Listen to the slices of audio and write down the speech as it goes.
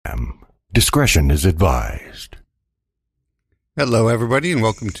Discretion is advised. Hello, everybody, and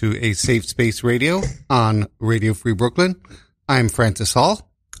welcome to A Safe Space Radio on Radio Free Brooklyn. I'm Francis Hall.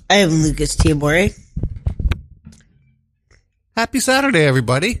 I am Lucas Tiamore. Happy Saturday,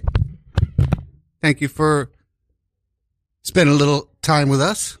 everybody. Thank you for spending a little time with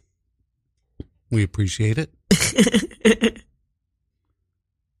us. We appreciate it.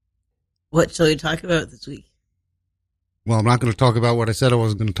 What shall we talk about this week? Well, I'm not going to talk about what I said I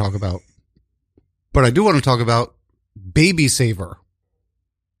wasn't going to talk about. But I do want to talk about Baby Saver.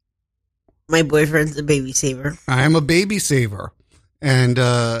 My boyfriend's a baby saver. I am a baby saver. And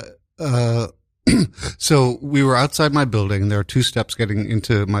so we were outside my building, and there are two steps getting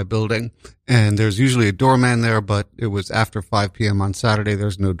into my building. And there's usually a doorman there, but it was after 5 p.m. on Saturday.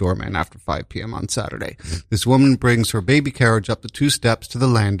 There's no doorman after 5 p.m. on Saturday. This woman brings her baby carriage up the two steps to the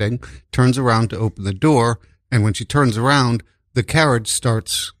landing, turns around to open the door, and when she turns around, the carriage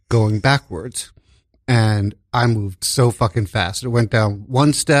starts going backwards. And I moved so fucking fast. It went down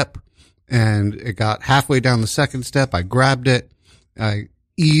one step, and it got halfway down the second step. I grabbed it. I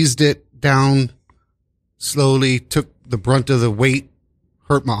eased it down slowly, took the brunt of the weight,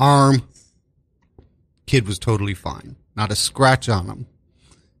 hurt my arm. Kid was totally fine. Not a scratch on him.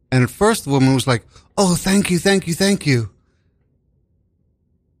 And at first, the woman was like, "Oh, thank you, thank you, thank you."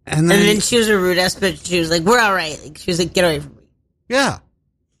 And then she was a rude ass bitch. She was like, "We're all right." Like, she was like, "Get away from me." Yeah.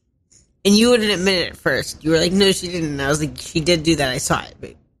 And you wouldn't admit it at first. You were like, "No, she didn't." And I was like, "She did do that. I saw it."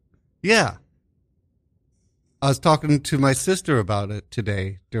 But yeah. I was talking to my sister about it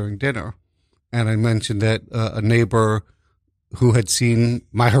today during dinner. And I mentioned that a neighbor who had seen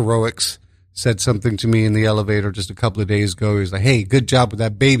my heroics said something to me in the elevator just a couple of days ago. He was like, "Hey, good job with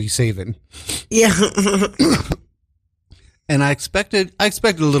that baby saving." Yeah. And I expected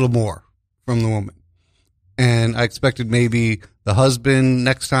a little more from the woman. And I expected maybe the husband,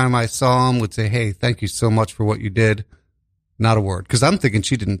 next time I saw him, would say, "Hey, thank you so much for what you did." Not a word. Because I'm thinking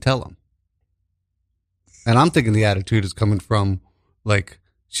she didn't tell him. And I'm thinking the attitude is coming from, like,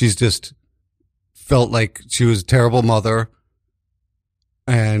 she's just felt like she was a terrible mother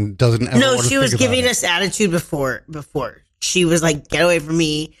and doesn't ever No, want to she was think about giving it. us attitude before. She was like, "Get away from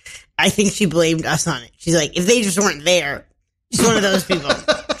me." I think she blamed us on it. She's like, if they just weren't there. She's one of those people.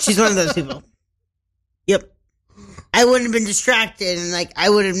 She's one of those people. Yep. I wouldn't have been distracted, and like I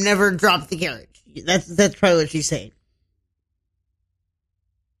would have never dropped the carriage. That's probably what she's saying.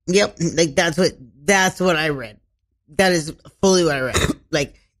 Yep, like that's what I read. That is fully what I read.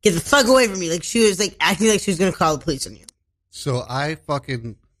 Like, get the fuck away from me. Like, she was like acting like she was gonna call the police on you. So I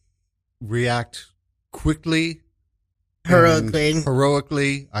fucking react quickly.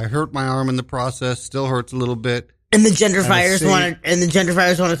 Heroically. I hurt my arm in the process, still hurts a little bit. And the gentrifiers want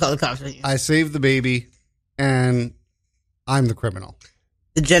to call the cops on you. I saved the baby, and I'm the criminal.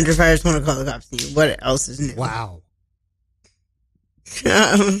 The gentrifiers want to call the cops on you. What else is new? Wow.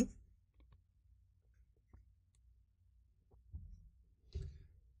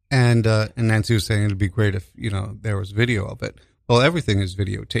 And Nancy was saying it'd be great if, there was video of it. Well, everything is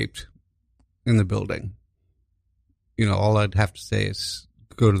videotaped in the building. All I'd have to say is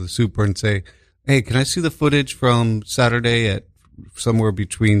go to the super and say, "Hey, can I see the footage from Saturday at somewhere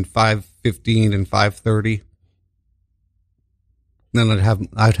between 5:15 and 5:30? Then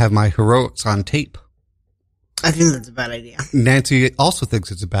I'd have my heroics on tape. I think that's a bad idea. Nancy also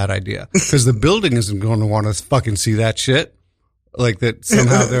thinks it's a bad idea because the building isn't going to want to fucking see that shit. Like that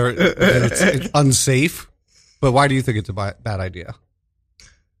somehow it's unsafe. But why do you think it's a bad idea?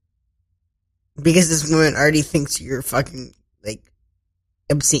 Because this woman already thinks you're fucking like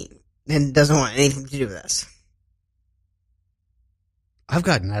obscene and doesn't want anything to do with us. I've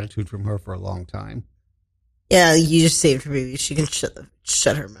got an attitude from her for a long time. Yeah, you just saved her baby. She can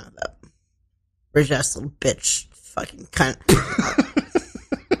shut her mouth up. Rich ass little bitch. Fucking cunt.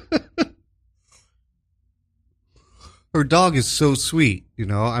 Her dog is so sweet,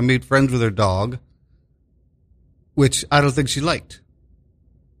 I made friends with her dog, which I don't think she liked.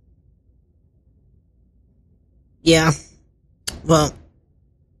 Yeah. Well,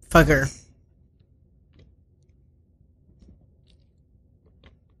 fuck her.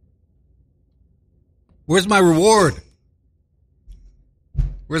 Where's my reward?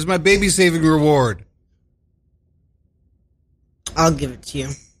 Where's my baby saving reward? I'll give it to you.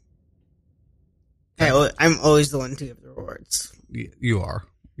 I'm always the one to give the rewards. You are.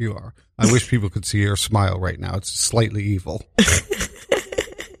 I wish people could see your smile right now. It's slightly evil.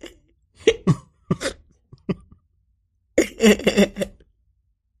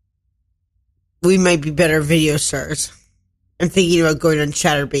 We might be better video stars. I'm thinking about going on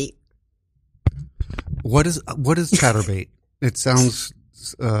Chatterbait. What is Chatterbait? It sounds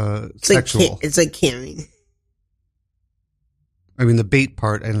sexual. It's like camming. I mean, the bait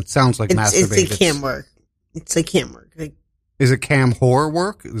part, and it sounds like masturbate. It's the cam work. It's like cam work. Like, is it cam whore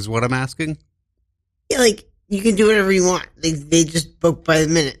work? Is what I'm asking. Yeah, like you can do whatever you want. They just book by the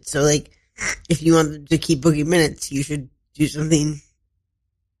minute. So like, if you want them to keep booking minutes, you should do something.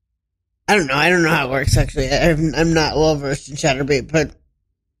 I don't know. I don't know how it works actually. I'm not well versed in Chatterbait, but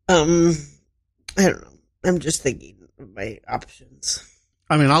I don't know. I'm just thinking of my options.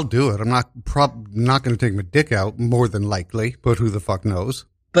 I mean, I'll do it. I'm not going to take my dick out, more than likely, but who the fuck knows?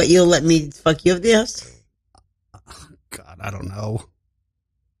 But you'll let me fuck you up the ass? God, I don't know.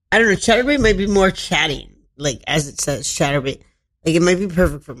 I don't know. Chatterbait might be more chatting, like as it says, Chatterbait. Like it might be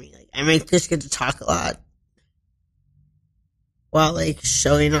perfect for me. Like I might just get to talk a lot while like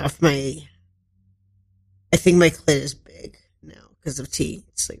showing off my. I think my clit is big now because of tea.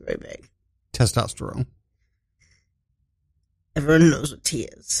 It's like very big. Testosterone. Everyone knows what tea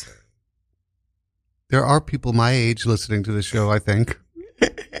is. There are people my age listening to the show, I think.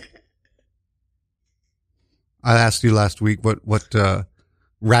 I asked you last week what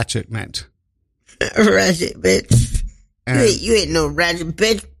ratchet meant. Ratchet, bitch. You ain't no ratchet,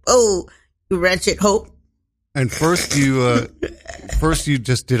 bitch. Oh, you ratchet hope. And first you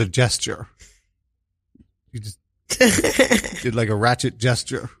just did a gesture. You just did like a ratchet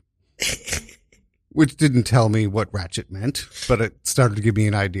gesture. Which didn't tell me what ratchet meant, but it started to give me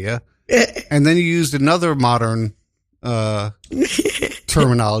an idea. And then you used another modern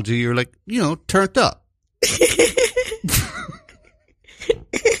terminology. You're like, turned up.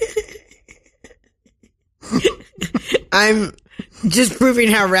 I'm just proving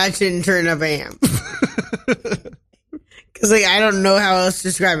how ratchet and turned up I am. Because, like, I don't know how else to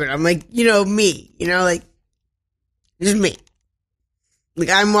describe it. I'm like, me. Like, just me. Like,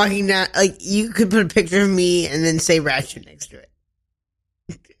 I'm walking down, like, you could put a picture of me and then say ratchet next to it.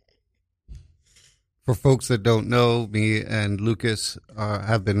 For folks that don't know, me and Lucas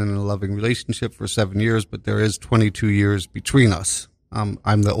have been in a loving relationship for 7 years, but there is 22 years between us. I'm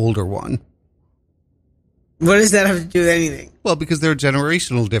the older one. What does that have to do with anything? Well, because there are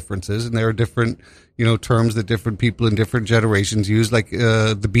generational differences, and there are different, terms that different people in different generations use. Like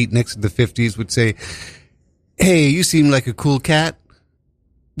the beatniks in the 50s would say, "Hey, you seem like a cool cat.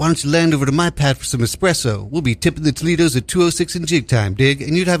 Why don't you land over to my pad for some espresso? We'll be tipping the Toledos at 2:06 in jig time, dig?"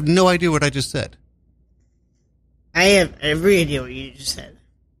 And you'd have no idea what I just said. I have every idea what you just said.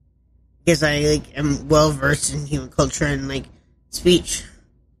 Because I, am well versed in human culture and, speech.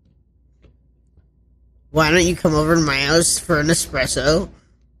 Why don't you come over to my house for an espresso?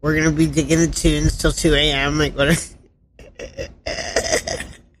 We're going to be digging the tunes till 2 a.m. What?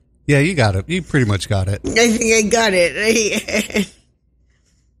 Yeah, you got it. You pretty much got it. I think I got it.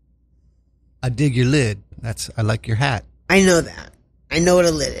 I dig your lid. I like your hat. I know that. I know what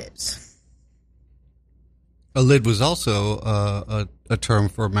a lid is. A lid was also a term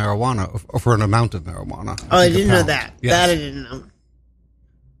for marijuana, or for an amount of marijuana. I didn't know that. Yes. That I didn't know.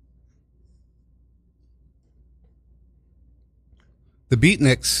 The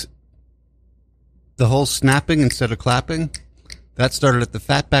beatniks, the whole snapping instead of clapping, that started at the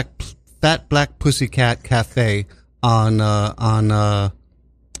Fat Black Pussycat Cafe on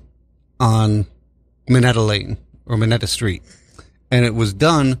Minetta Lane or Minetta Street, and it was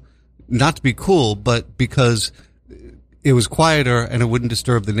done not to be cool, but because it was quieter and it wouldn't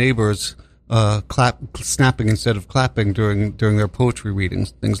disturb the neighbors. Snapping instead of clapping during their poetry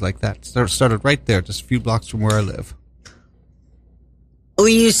readings, things like that. Started right there, just a few blocks from where I live.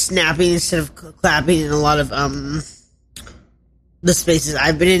 We use snapping instead of clapping in a lot of the spaces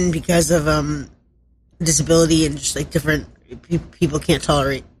I've been in because of disability and just different people can't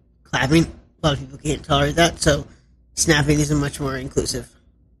tolerate clapping. A lot of people can't tolerate that, so snapping is a much more inclusive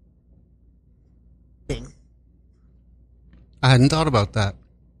thing. I hadn't thought about that.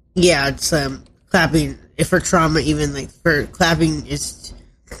 Yeah, it's clapping. If for trauma, even for clapping, is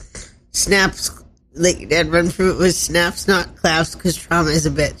snaps. Dad Renfrew was snaps, not claps, because trauma is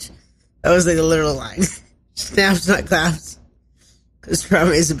a bitch. That was a literal line. Snaps, not claps, because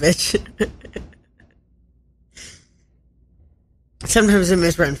trauma is a bitch. Sometimes I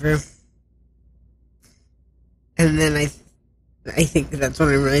miss Renfrew. And then I think that's when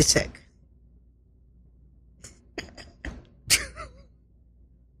I'm really sick.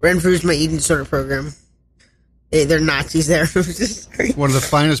 Renfrew's my eating disorder program. They're Nazis there. One of the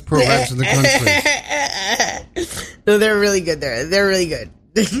finest programs in the country. No, they're really good there. They're really good.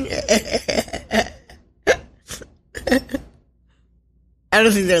 I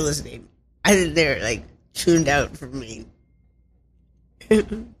don't think they're listening. I think they're tuned out from me.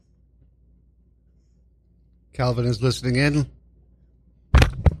 Calvin is listening in.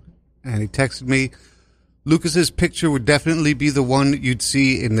 And he texted me, Lucas's picture would definitely be the one you'd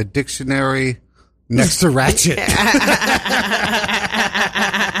see in the dictionary next to Ratchet.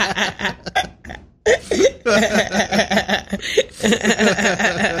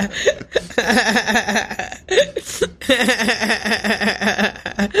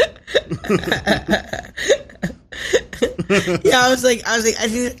 Yeah, I was like, I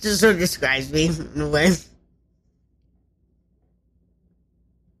think that just sort of describes me in a way.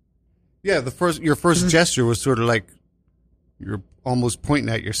 Yeah, your first gesture was sort of like you're almost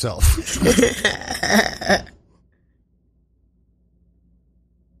pointing at yourself.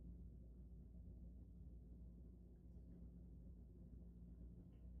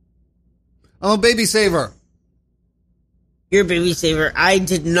 I'm a baby saver. You're a baby saver. I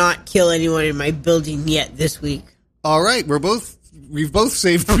did not kill anyone in my building yet this week. All right, we've both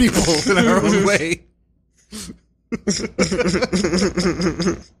saved people in our own way.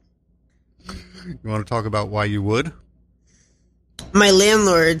 You want to talk about why you would? My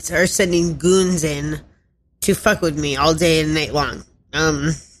landlords are sending goons in to fuck with me all day and night long.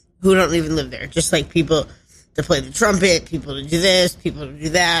 Who don't even live there. Just like people to play the trumpet, people to do this, people to do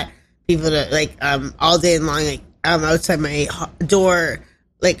that, people to like all day and long, like outside my door,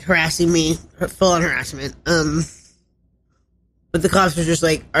 like harassing me, full on harassment. But the cops were just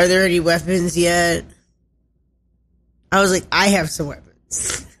like, "Are there any weapons yet?" I was like, "I have some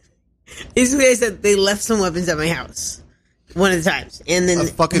weapons." Basically, I said they left some weapons at my house one of the times, and then a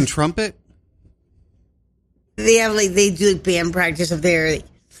fucking trumpet. They have like they do like band practice up there. Like,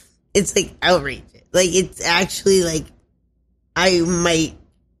 it's like outrageous. Like it's actually like I might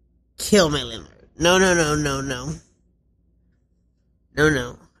kill my landlord. No. I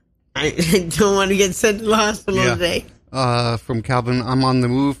don't want to get sent to the hospital today. From Calvin, I'm on the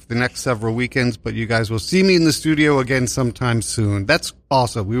move the next several weekends, but you guys will see me in the studio again sometime soon. That's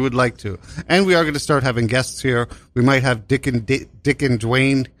awesome. We would like to. And we are going to start having guests here. We might have Dick and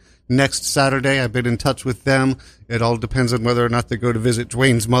Dwayne next Saturday. I've been in touch with them. It all depends on whether or not they go to visit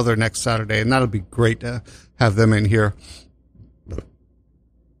Dwayne's mother next Saturday, and that'll be great to have them in here.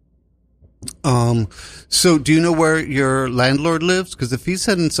 So do you know where your landlord lives? Because if he's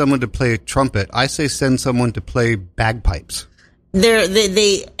sending someone to play trumpet, I say send someone to play bagpipes.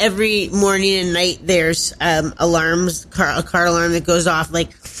 They every morning and night there's alarms, a car alarm that goes off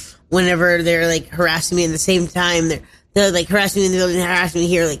like whenever they're like harassing me. At the same time they're like harassing me in the building, harassing me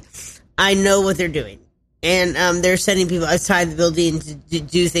here. Like I know what they're doing, and they're sending people outside the building to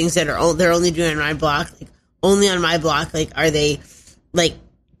do things that they're only doing on my block. Like only on my block. Like are they like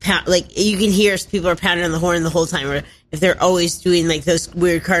you can hear people are pounding on the horn the whole time, or if they're always doing like those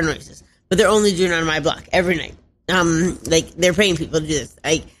weird car noises, but they're only doing it on my block every night. Like they're paying people to do this.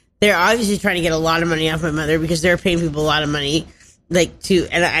 Like they're obviously trying to get a lot of money off my mother because they're paying people a lot of money, like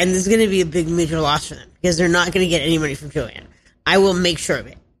and this is going to be a big major loss for them because they're not going to get any money from Joanne. I will make sure of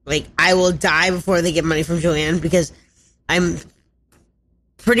it. Like I will die before they get money from Joanne because I'm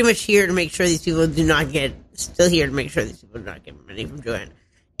pretty much here to make sure these people still here to make sure these people do not get money from Joanne.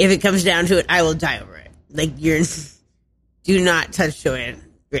 If it comes down to it, I will die over it. Like, do not touch Joanne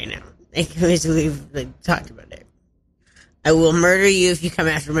right now. Like, basically, we've talked about it. I will murder you if you come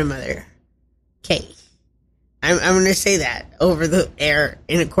after my mother. Okay. I'm going to say that over the air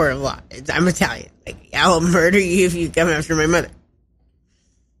in a court of law. I'm Italian. Like, I will murder you if you come after my mother.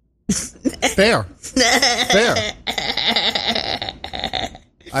 Fair.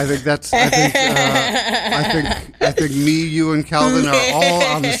 I think me, you, and Calvin are all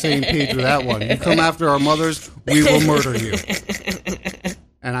on the same page with that one. You come after our mothers, we will murder you.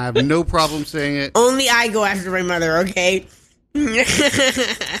 And I have no problem saying it. Only I go after my mother, okay?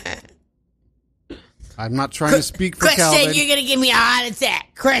 I'm not trying to speak for Kristen, Calvin. you're going to give me a heart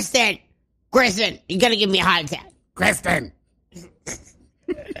attack. Kristen, you're going to give me a heart attack. Kristen.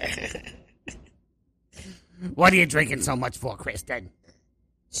 What are you drinking so much for, Kristen?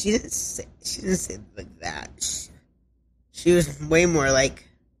 She didn't say it like that. She was way more like,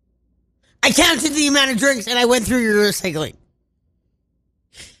 I counted the amount of drinks and I went through your recycling.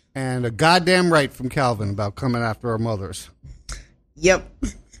 And a goddamn right from Calvin about coming after our mothers. Yep.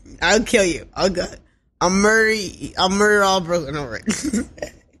 I'll kill you. I'll murder you. I'll murder all Brooklyn over it.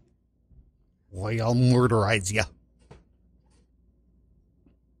 Boy, I'll murderize you.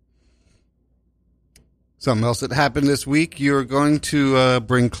 Something else that happened this week, you're going to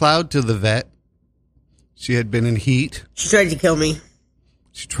bring Cloud to the vet. She had been in heat. She tried to kill me.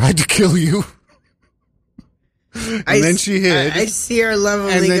 She tried to kill you. Then she hid. I see her love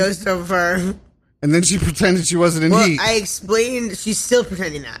only go so far. And then she pretended she wasn't in heat. I explained, she's still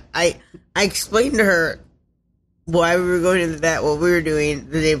pretending that. I explained to her why we were going to the vet, what we were doing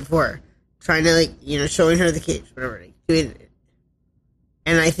the day before, trying to, like, you know, showing her the cage, whatever, like, doing it.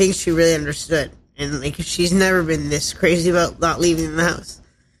 And I think she really understood. And, like, she's never been this crazy about not leaving the house.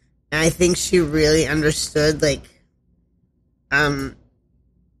 And I think she really understood, like,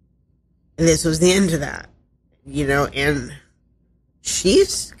 this was the end of that, you know, and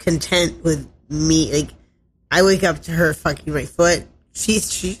she's content with me. Like, I wake up to her fucking my foot. She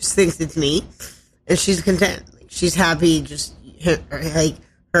just thinks it's me, and she's content. Like, she's happy, just, like,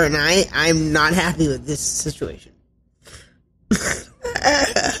 her and I'm not happy with this situation.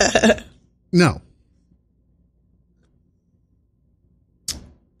 No.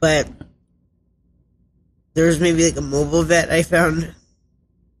 But there's maybe like a mobile vet I found.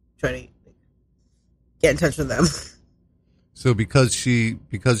 Trying to get in touch with them. So because she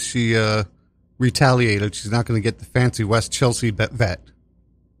retaliated, she's not going to get the fancy West Chelsea vet.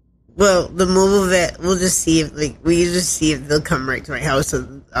 Well, the mobile vet, we'll just see if, like, we just see if they'll come right to my house,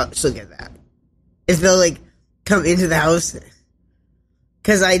 and she'll get that. If they'll, like, come into the house,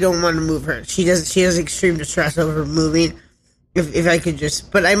 because I don't want to move her. She has extreme distress over moving. If I could just,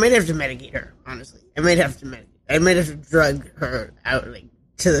 but I might have to medicate her, honestly. I might have to drug her out, like,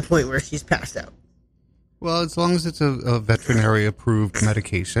 to the point where she's passed out. Well, as long as it's a veterinary approved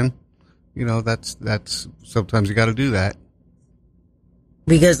medication, you know, that's sometimes you got to do that.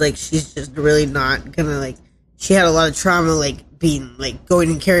 Because, like, she's just really not gonna, like, she had a lot of trauma, like, being, like, going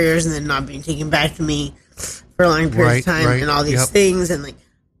in carriers and then not being taken back to me for a long period of time and all these things. And, like,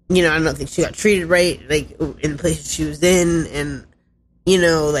 you know, I don't think she got treated right, like, in the places she was in. And, you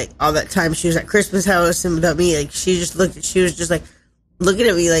know, like, all that time she was at Christmas house and without me, like, she was just, like, looking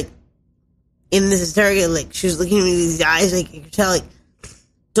at me, like, in this hysterical, like, she was looking at me with these eyes, like, you could tell, like,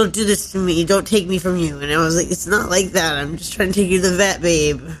 don't do this to me, don't take me from you. And I was like, it's not like that, I'm just trying to take you to the vet,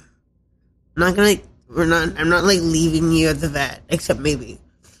 babe. I'm not, like, leaving you at the vet, except maybe.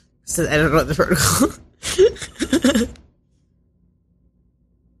 So I don't know the protocol.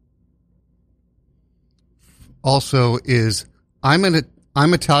 Also,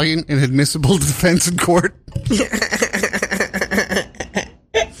 I'm Italian and admissible defense in court.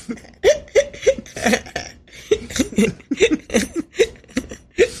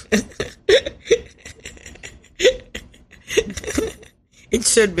 It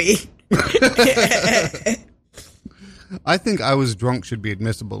should be. I think I was drunk should be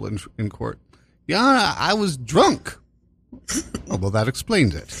admissible in court. Yeah, I was drunk. Oh, well, that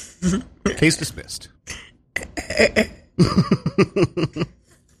explains it. Case dismissed.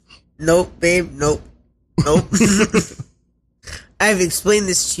 Nope, babe. Nope. I've explained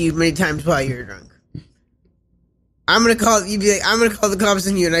this to you many times while you're drunk. I'm gonna call. You'd be like, I'm gonna call the cops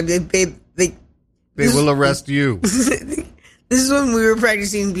on you, and I'd be like, babe, they will arrest you. This is when we were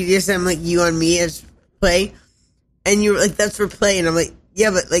practicing BDSM, like, you on me as play, and you were like, that's for play, and I'm like, yeah,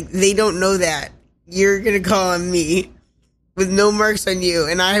 but, like, they don't know that. You're gonna call on me with no marks on you,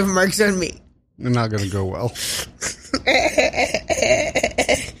 and I have marks on me. They're not gonna go well.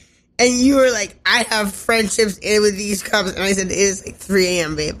 And you were like, I have friendships with these cops, and I said, it is like 3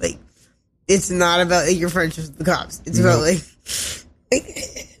 a.m., babe. Like, it's not about, like, your friendships with the cops. It's about, like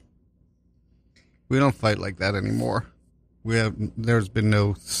we don't fight like that anymore. There's been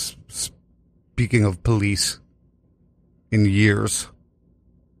no speaking of police in years.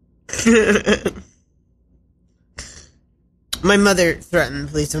 My mother threatened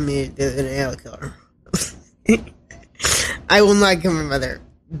the police on me the other day. I'll kill her. I will not kill my mother,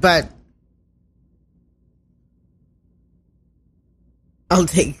 but I'll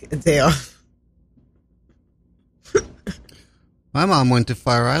take a day off. My mom went to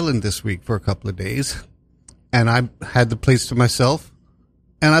Fire Island this week for a couple of days, and I had the place to myself,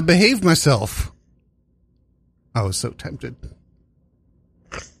 and I behaved myself. I was so tempted.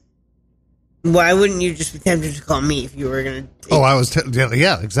 Why wouldn't you just be tempted to call me if you were going to... I was...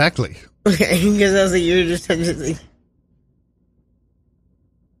 yeah, exactly. Okay, because I was like, you were just tempted to...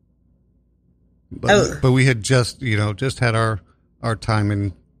 But we had just had our time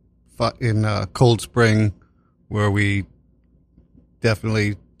in Cold Spring, where we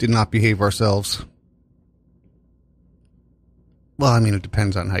definitely did not behave ourselves. Well, I mean, it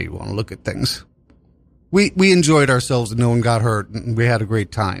depends on how you want to look at things. We enjoyed ourselves and no one got hurt, and we had a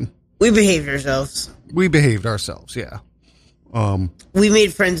great time. We behaved ourselves. We behaved ourselves, yeah. We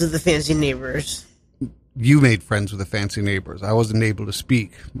made friends with the fancy neighbors. You made friends with the fancy neighbors. I wasn't able to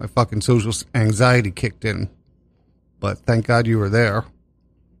speak. My fucking social anxiety kicked in. But thank God you were there.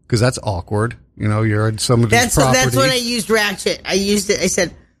 Because that's awkward. You know, you're in somebody's property. That's when I used ratchet. I used it. I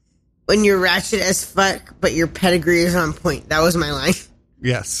said, when you're ratchet as fuck, but your pedigree is on point. That was my line.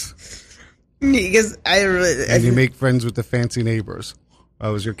 Yes. Because And you make friends with the fancy neighbors. That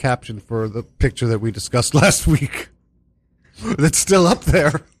was your caption for the picture that we discussed last week. That's still up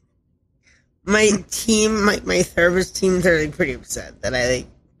there. My team, my therapist team, they're like pretty upset that I like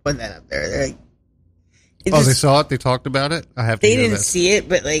put that up there. They're like, they saw it. They talked about it. I have. They didn't see it,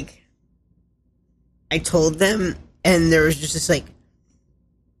 but like, I told them, and there was just this like.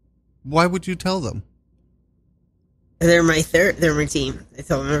 Why would you tell them? They're my team. I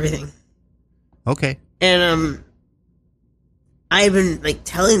tell them everything. Okay. And I've been like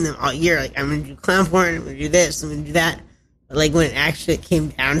telling them all year, like I'm gonna do clown porn, I'm gonna do this, I'm gonna do that. But like when it actually came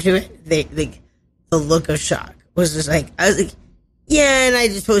down to it, they like the look of shock was just like I was like, yeah, and I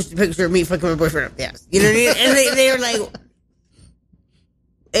just posted a picture of me fucking my boyfriend up the ass. You know what I mean? And they were like,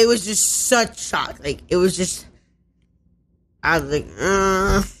 it was just such shock. Like it was just, I was like,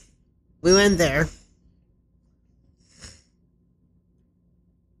 we went there.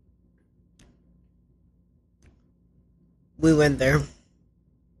 We went there.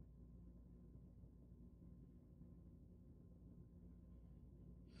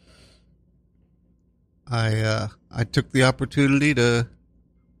 I took the opportunity to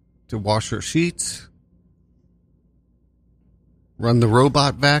wash her sheets, run the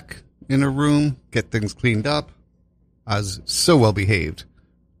robot vac in her room, get things cleaned up. I was so well behaved.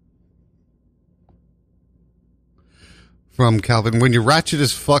 From Calvin, when you're ratchet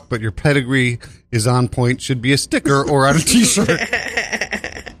as fuck, but your pedigree is on point, should be a sticker or on a t-shirt.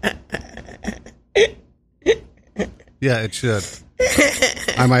 Yeah, it should.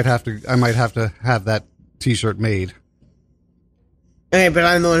 I might have to have that t-shirt made. Okay, but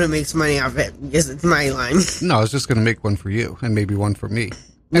I'm the one who makes money off it because it's my line. No, I was just going to make one for you and maybe one for me.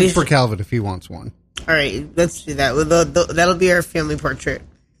 And for Calvin if he wants one. All right, let's do that. That'll be our family portrait.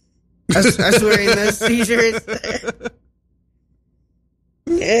 Us wearing those t-shirts.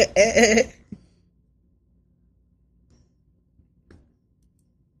 Yeah,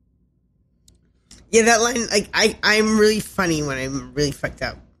 that line, like, I'm really funny when I'm really fucked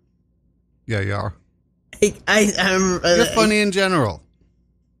up. Yeah, you are. I'm You're funny in general.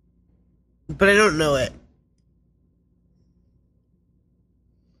 But I don't know it.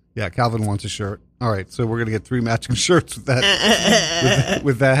 Yeah, Calvin wants a shirt. All right, so we're going to get 3 matching shirts with that,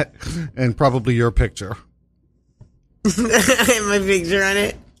 with that, and probably your picture. My picture on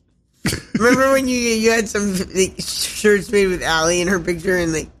it. Remember when you had some like, shirts made with Allie and her picture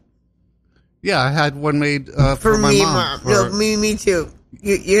and like. Yeah, I had one made for my me, mom. No, me too.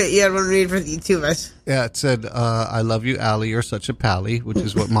 You had one made for the two of us. Yeah, it said, "I love you, Allie. You're such a pally," which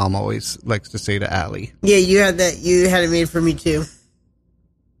is what Mom always likes to say to Allie. Yeah, you had that. You had it made for me too.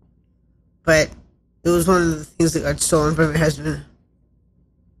 But it was one of the things that got stolen by my husband.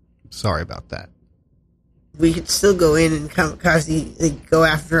 Sorry about that. We could still go in and kamikaze, like, go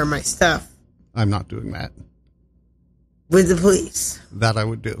after my stuff. I'm not doing that. With the police. That I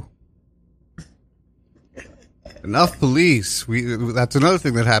would do. Enough police. That's another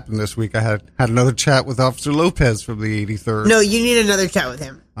thing that happened this week. I had another chat with Officer Lopez from the 83rd. No, you need another chat with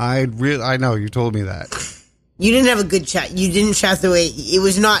him. I know, you told me that. You didn't have a good chat. You didn't chat the way it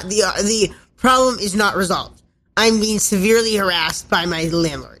was not the problem is not resolved. I'm being severely harassed by my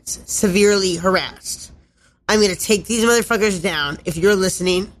landlords. Severely harassed. I'm going to take these motherfuckers down. If you're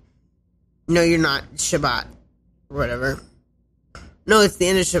listening, no, you're not. Shabbat or whatever. No, it's the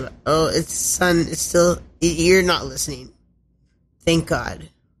end of Shabbat. Oh, it's sun. It's still. You're not listening. Thank God.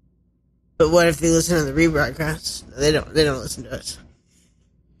 But what if they listen to the rebroadcast? No, they don't. They don't listen to us.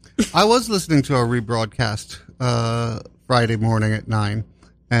 I was listening to our rebroadcast Friday morning at 9,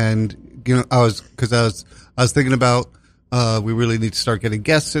 and I was thinking about we really need to start getting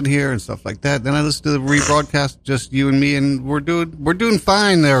guests in here and stuff like that. Then I listened to the rebroadcast, just you and me, and we're doing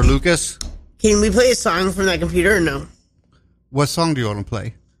fine there, Lucas. Can we play a song from that computer or no? What song do you want to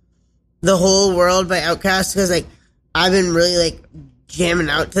play? The Whole World by Outkast, because like I've been really like jamming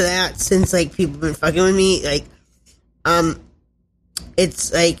out to that since like people have been fucking with me. Like,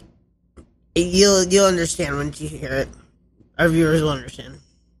 it's like you'll understand once you hear it. Our viewers will understand.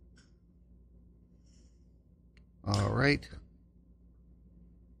 All right.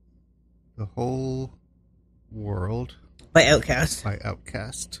 The Whole World By Outkast. by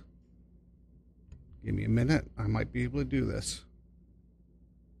Outkast. Give me a minute. I might be able to do this.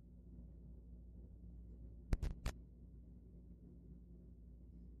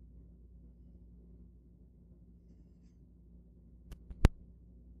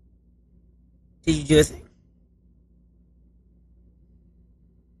 Did you do a thing?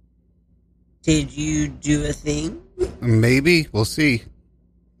 Did you do a thing? Maybe. We'll see.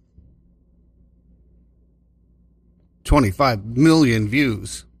 25 million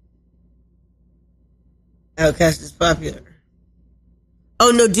views. Outcast is popular. Oh,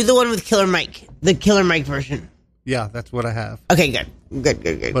 no, do the one with Killer Mike. The Killer Mike version. Yeah, that's what I have. Okay, good.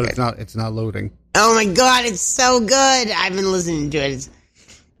 Good. But it's not loading. Oh, my God, it's so good. I've been listening to it. It's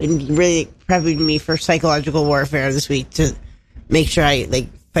been really prepping me for psychological warfare this week to make sure I,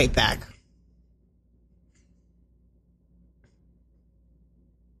 fight back.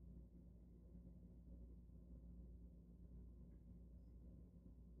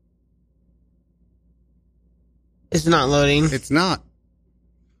 It's not loading. It's not.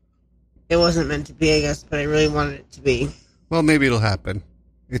 It wasn't meant to be, I guess, but I really wanted it to be. Well, maybe it'll happen.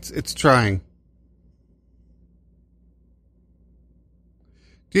 It's trying.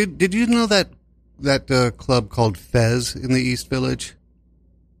 Did you know that club called Fez in the East Village?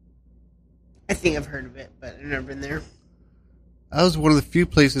 I think I've heard of it, but I've never been there. That was one of the few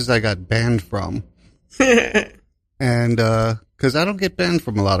places I got banned from. And because I don't get banned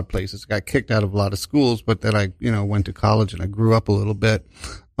from a lot of places. I got kicked out of a lot of schools, but then I went to college and I grew up a little bit.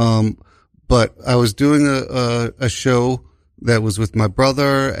 But I was doing a show that was with my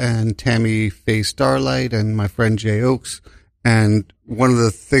brother and Tammy Faye Starlight and my friend Jay Oakes. And one of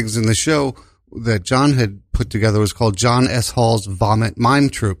the things in the show that John had put together was called John S. Hall's Vomit Mime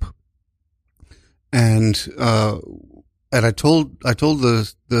Troupe. And I told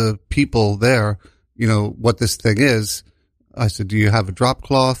the people there, what this thing is. I said, do you have a drop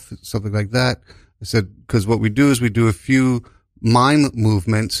cloth? Something like that. I said, because what we do is we do a few mime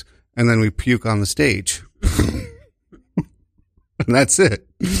movements and then we puke on the stage. And that's it.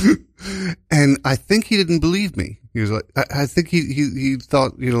 And I think he didn't believe me. He was like, I think he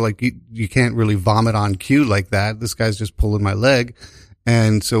thought, you can't really vomit on cue like that. This guy's just pulling my leg.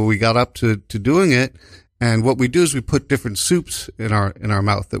 And so we got up to doing it. And what we do is we put different soups in our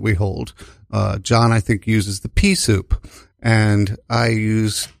mouth that we hold. John, I think, uses the pea soup, and I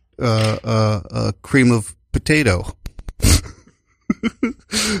use a cream of potato.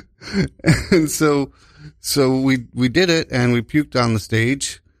 And so we did it, and we puked on the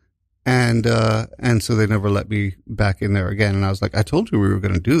stage, and so they never let me back in there again. And I was like, I told you we were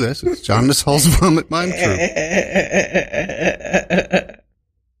going to do this. It's John S. Hall's Vomit Mime Troupe.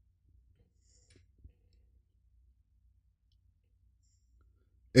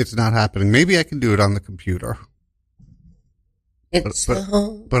 It's not happening. Maybe I can do it on the computer.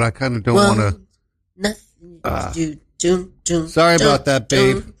 But I kind of don't want to. Nothing. Sorry about that,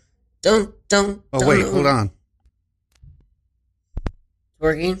 babe. Don't. Oh, wait, hold on.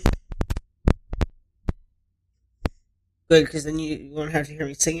 Working? Good, because then you won't have to hear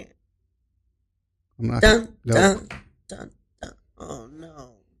me sing it. I'm not. Dun. Oh, no.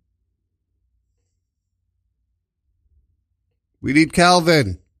 We need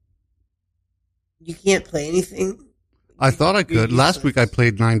Calvin. You can't play anything? I thought I could. Last week I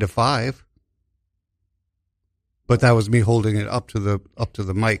played 9 to 5. But that was me holding it up to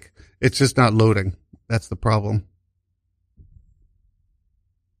the mic. It's just not loading. That's the problem.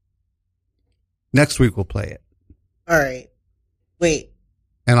 Next week we'll play it. All right. Wait.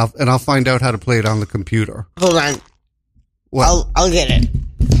 And I'll find out how to play it on the computer. Hold on. What? I'll get it.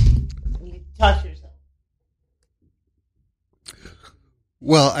 You talk to yourself.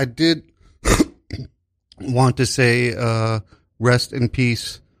 Well, I did want to say rest in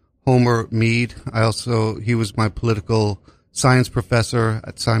peace, Homer Meade. He was my political science professor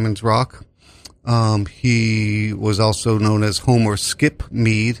at Simon's Rock. He was also known as Homer Skip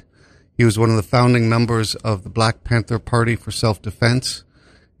Meade. He was one of the founding members of the Black Panther Party for Self-Defense.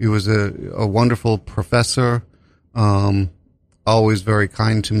 He was a wonderful professor, always very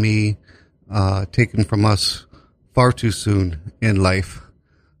kind to me, taken from us far too soon in life.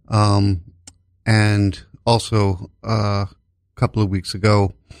 And also, a couple of weeks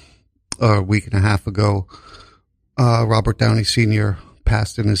ago, or a week and a half ago, Robert Downey Sr.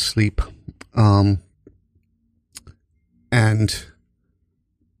 passed in his sleep. And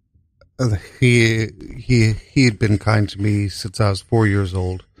he had been kind to me since I was 4 years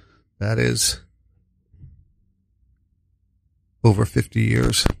old. That is over 50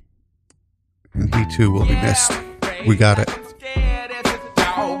 years. And he too will be missed. We got it.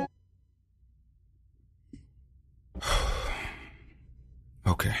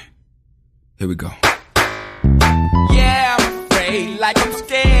 Okay, here we go. Yeah, I'm afraid, like I'm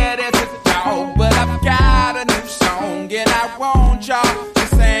scared as a dog, but I've got a new song and I want y'all to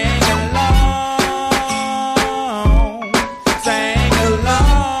sing along, sing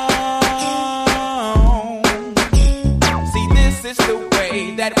along. See, this is the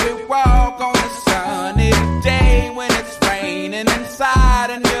way that we walk on the sunny day when it's raining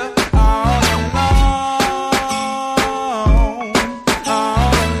inside and you're all alone.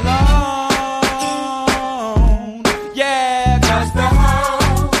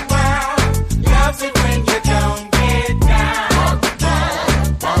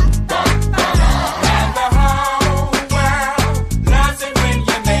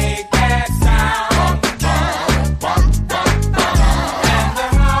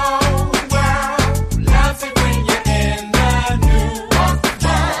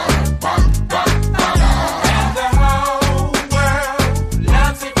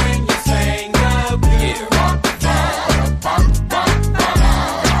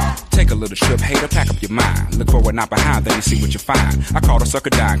 take a little trip, hater, pack up your mind. Look forward, not behind, then you see what you find. I called a sucker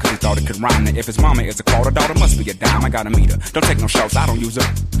dime, cause he thought it could rhyme. And if his mama is a quarter, daughter must be a dime. I gotta meet her. Don't take no shots, I don't use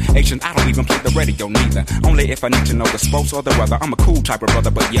her. Asians, I don't even play the radio neither. Only if I need to know the sports or the weather. I'm a cool type of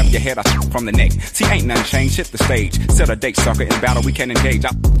brother, but yep, your head I shoot from the neck. See, ain't nothing changed, hit the stage. Set a date, sucker, in battle we can engage.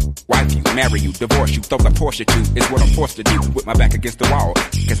 I wife you, marry you, divorce you, throw the Porsche at you. Is what I'm forced to do, with my back against the wall.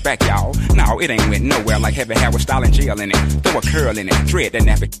 It's back, y'all. No, it ain't went nowhere like heavy hair with style and jail in it. Throw a curl in it, dread that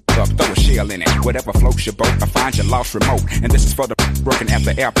nappy up, throw a shell in it. Whatever floats your boat, I find your lost remote. And this is for the broken at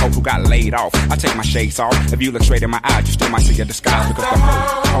the airport who got laid off. I take my shades off. If you look straight in my eyes, you still might see a disguise because the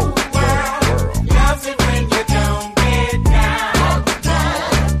whole world loves it when you don't get down.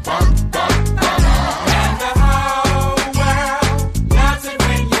 And the whole world loves it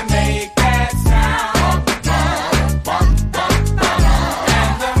when you make that sound.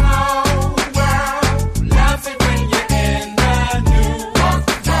 And the whole world loves it when you're in the news.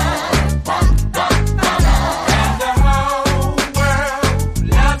 And the whole world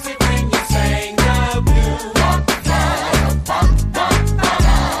loves it when you sing the blues.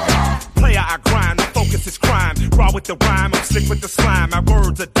 Player, I grind, my focus is crime. Raw with the rhyme, I'm slick with the slime. My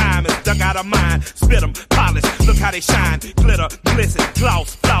words are diamonds, dug out of mine. Spit them, polish, look how they shine. Glitter, glisten,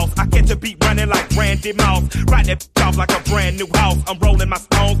 gloss, floss. I catch a beat running like Randy Moss. Ride that off like a brand new house. I'm rolling my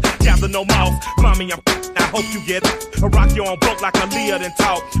stones, down to no mouse. Mommy, I hope you get it. I rock you on book like a Leah then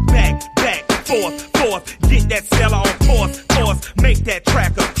talk. Back, forth. Get that seller on course. Make that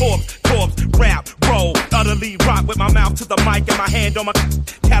track a corpse. Rap, roll, utterly rock with my mouth to the mic and my hand on my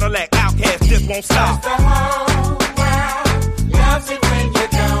Cadillac. Outcast just won't stop. The whole world loves it when you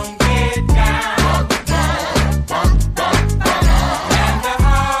don't get down. And the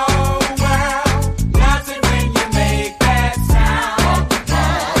whole world loves it when you make that sound.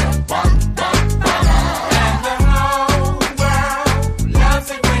 And the whole world loves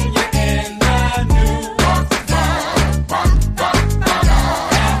it when you're in the news.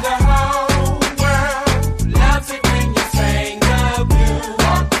 And the whole world loves it when you sing the blues.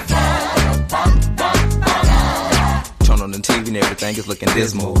 Turn on the TV and everything is looking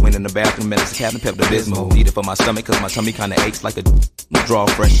dismal. Went in the bathroom and it's a Captain Pepto-Bismol. Need it for my stomach cause my tummy kinda aches like a draw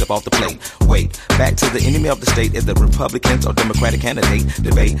fresh up off the plate. Wait, back to the enemy of the state is the Republicans or Democratic candidate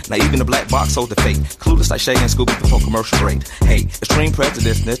debate. Now even the black box holds the fate. Clueless like Shay and Scooby before commercial break. Hey, extreme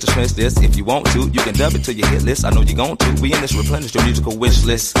prejudice, let's dismiss this. If you want to, you can dub it to your hit list. I know you're going to. We in this replenish your musical wish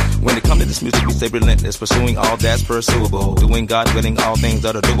list. When it comes to this music, we stay relentless. Pursuing all that's pursuable. Doing God willing all things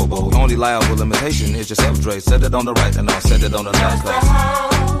that are doable. The only liable limitation is yourself, Dre. Set it on the right and I'll set it on the left. The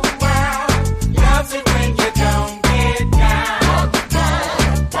whole world loves it when you don't get down.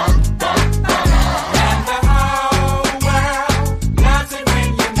 And the whole world loves it when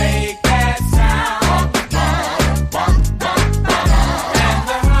you make that sound. And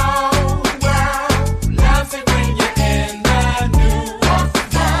the whole world loves it when you're in the news.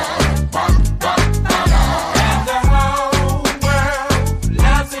 And the whole world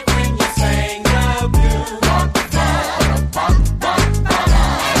loves it when you sing the blues.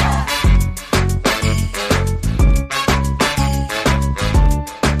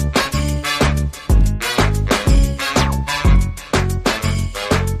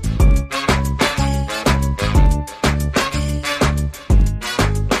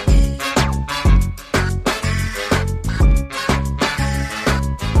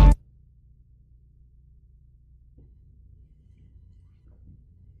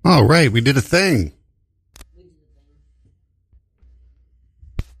 All right, we did a thing.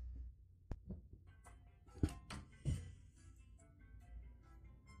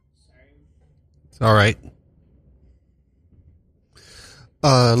 It's all right.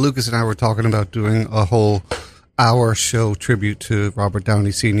 Lucas and I were talking about doing a whole hour show tribute to Robert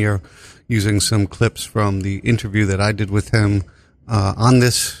Downey Sr. using some clips from the interview that I did with him on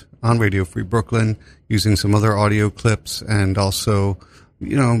Radio Free Brooklyn, using some other audio clips, and also,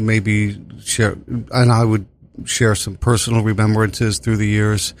 maybe share, and I would share some personal remembrances through the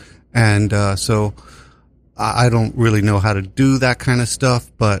years. And so I don't really know how to do that kind of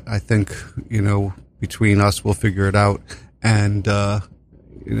stuff, but I think, between us, we'll figure it out. And,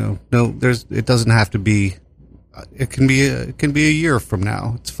 it doesn't have to be, it can be a year from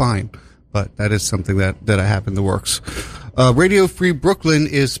now. It's fine. But that is something that I have in the works. Radio Free Brooklyn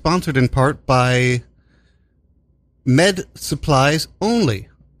is sponsored in part by Med Supplies Only,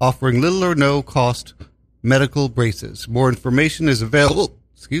 offering little or no cost medical braces. More information is available,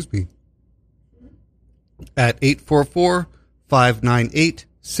 at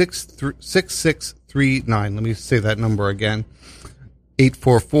 844-598-6639. Let me say that number again.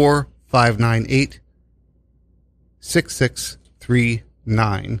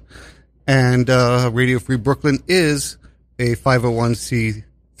 844-598-6639. And Radio Free Brooklyn is a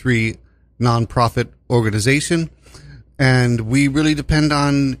 501c3 nonprofit organization. And we really depend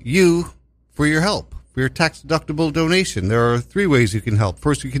on you for your help, for your tax-deductible donation. There are 3 ways you can help.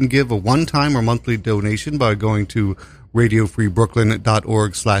 First, you can give a one-time or monthly donation by going to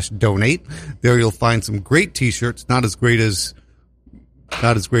radiofreebrooklyn.org/donate. There you'll find some great T-shirts, not as great as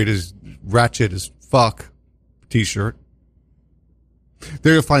ratchet as fuck T-shirt.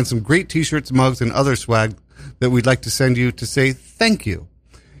 There you'll find some great T-shirts, mugs, and other swag that we'd like to send you to say thank you.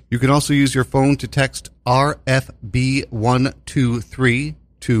 You can also use your phone to text RFB123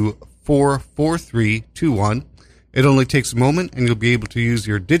 to 44321. It only takes a moment, and you'll be able to use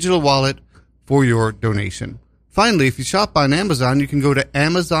your digital wallet for your donation. Finally, if you shop on Amazon, you can go to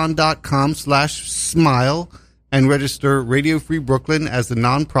amazon.com/smile and register Radio Free Brooklyn as the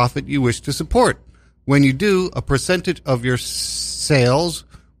nonprofit you wish to support. When you do, a percentage of your sales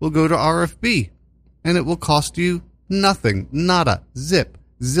will go to RFB, and it will cost you nothing. Nada. Zip.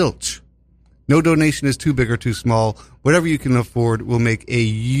 Zilch. No donation is too big or too small. Whatever you can afford will make a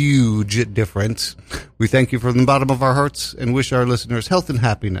huge difference. We thank you from the bottom of our hearts and wish our listeners health and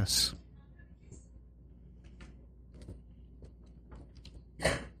happiness.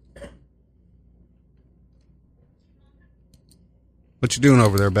 What you doing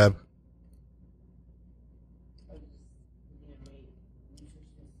over there, Beb?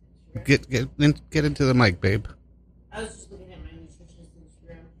 Get into the mic, babe. I was just looking at my nutritionist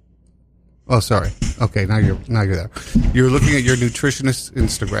Instagram. Oh, sorry. Okay, now you're there. You're looking at your nutritionist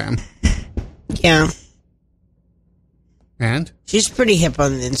Instagram. Yeah. And? She's pretty hip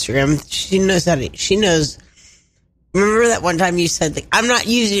on Instagram. She knows she knows. Remember that one time you said, like, I'm not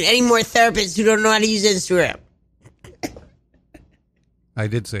using any more therapists who don't know how to use Instagram. I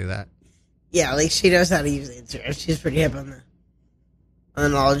did say that. Yeah, like, she knows how to use Instagram. She's pretty hip on the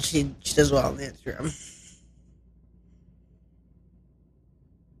knowledge. She does well on the Instagram.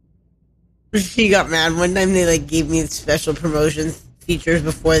 She got mad one time. They like gave me special promotion features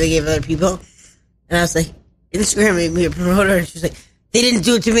before they gave other people, and I was like, Instagram made me a promoter, and she's like, they didn't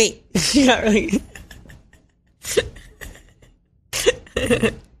do it to me. She got really.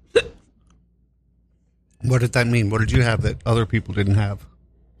 What did that mean? What did you have that other people didn't have?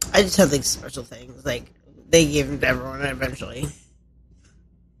 I just had like special things, like they gave them to everyone eventually.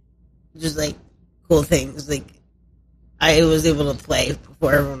 Just like cool things, like I was able to play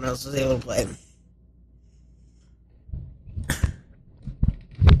before everyone else was able to play.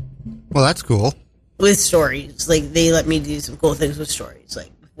 Well, that's cool. With stories, like they let me do some cool things with stories,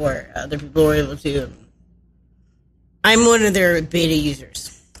 like before other people were able to. I'm one of their beta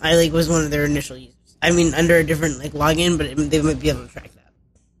users. I like was one of their initial users. I mean, under a different like login, but they might be able to track that.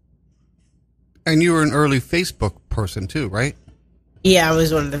 And you were an early Facebook person too, right? Yeah, I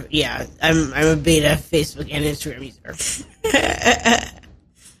was one of the. Yeah, I'm a beta Facebook and Instagram user.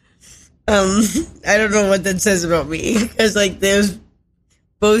 I don't know what that says about me because like those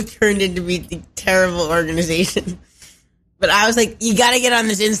both turned into be the terrible organization. But I was like, you got to get on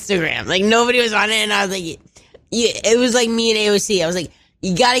this Instagram. Like nobody was on it, and I was like, it was like me and AOC. I was like,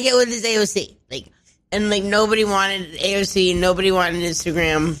 you got to get with this AOC. Like, and like nobody wanted AOC, nobody wanted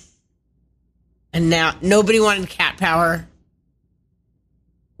Instagram, and now nobody wanted Cat Power.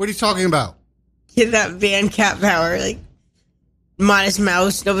 What are you talking about? Get that band Cat Power, like Modest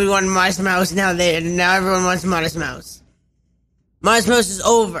Mouse. Nobody wanted Modest Mouse. Now everyone wants Modest Mouse. Modest Mouse is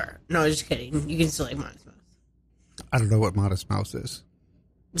over. No, just kidding. You can still like Modest Mouse. I don't know what Modest Mouse is.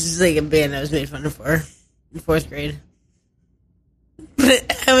 This is like a band I was made fun of for in 4th grade.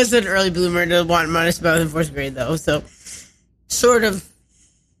 But I was an early bloomer to want Modest Mouse in 4th grade, though. So, sort of.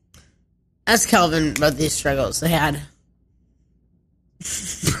 Ask Calvin about these struggles they had.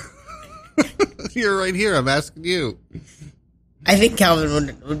 You're right here. I'm asking you. I think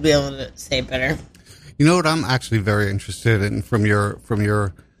Calvin would be able to say it better. You know what I'm actually very interested in from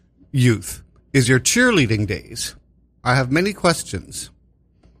your youth is your cheerleading days. I have many questions.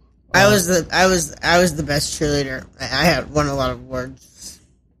 I was the best cheerleader. I had won a lot of awards.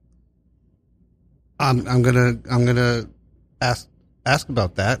 I'm gonna ask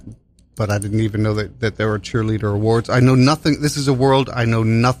about that, but I didn't even know that there were cheerleader awards. I know nothing. This is a world I know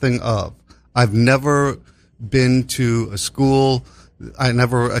nothing of. I've never been to a school. I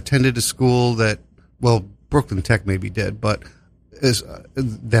never attended a school that, well, Brooklyn Tech maybe did, but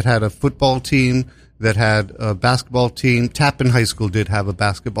that had a football team, that had a basketball team. Tappan High School did have a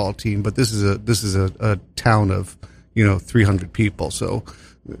basketball team, but this is a town of 300 people, so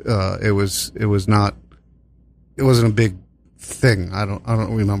it wasn't a big thing. I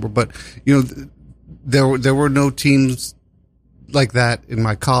don't remember, but there were no teams like that in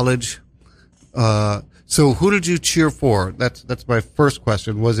my college. So who did you cheer for? That's my first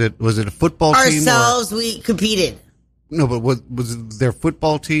question. Was it a football team? Ourselves, we competed. No, but was there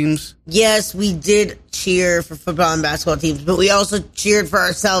football teams? Yes, we did cheer for football and basketball teams, but we also cheered for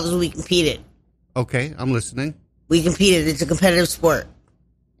ourselves when we competed. Okay, I'm listening. We competed. It's a competitive sport.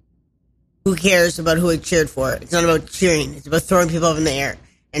 Who cares about who I cheered for? It's not about cheering. It's about throwing people up in the air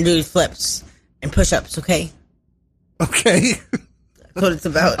and doing flips and push-ups, okay? Okay. That's what it's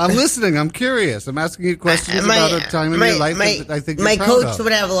about. I'm listening. I'm curious. I'm asking you questions about a time in your life that I think you're my proud coach of.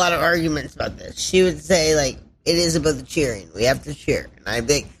 would have a lot of arguments about this. She would say, like, it is about the cheering. We have to cheer. And I'd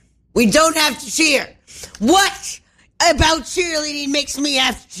be like, we don't have to cheer. What about cheerleading makes me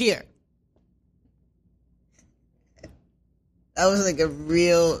have to cheer? That was like a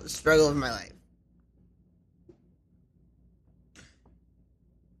real struggle of my life.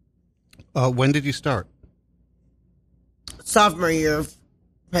 When did you start? Sophomore year of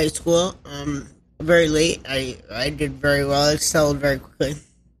high school, very late. I did very well. I excelled very quickly.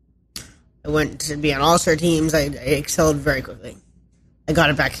 I went to be on all-star teams. I excelled very quickly. I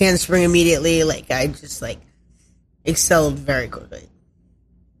got a back handspring immediately. Like, I just, like, excelled very quickly.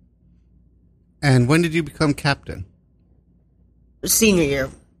 And when did you become captain? Senior year.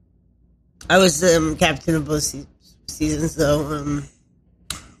 I was captain of both seasons, though.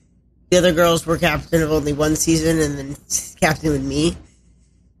 The other girls were captain of only one season, and then captain with me.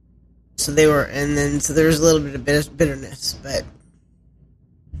 So they were, so there was a little bit of bitterness, but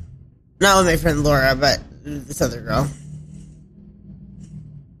not with my friend Laura, but this other girl.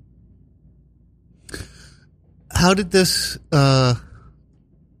 How did this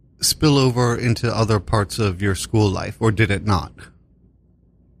spill over into other parts of your school life, or did it not?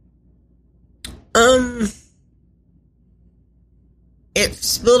 It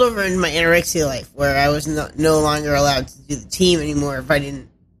spilled over in my anorexia life, where I was no longer allowed to do the team anymore if I didn't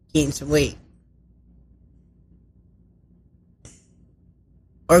gain some weight.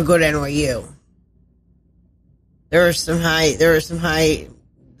 Or go to NYU. There were some high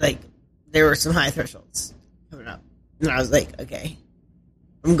thresholds coming up. And I was like, okay,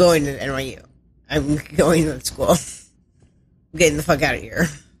 I'm going to NYU. I'm going to school. I'm getting the fuck out of here.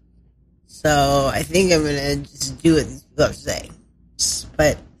 So I think I'm going to just do what these people have to say.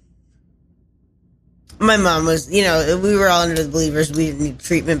 But my mom was, we were all under the believers. We didn't need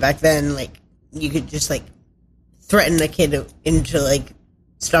treatment back then. Like, you could just, like, threaten a kid into, like,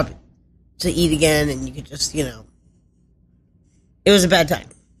 stop to eat again, and you could just, it was a bad time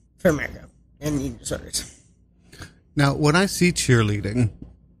for America and eating disorders. Now, when I see cheerleading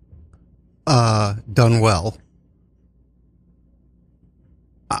done well,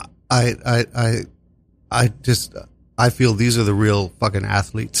 I feel these are the real fucking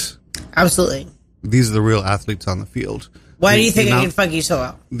athletes. Absolutely. These are the real athletes on the field. Why do you think I can fuck you so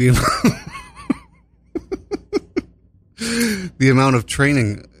well? The amount of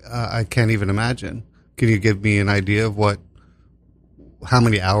training, I can't even imagine. Can you give me an idea of how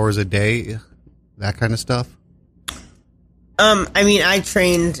many hours a day, that kind of stuff? I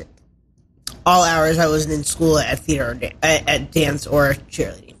trained all hours I wasn't in school at theater, at dance or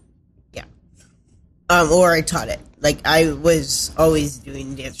cheerleading. Yeah. Or I taught it. Like, I was always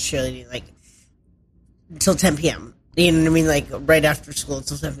doing dance cheerleading, like, until 10 p.m. You know what I mean? Like, right after school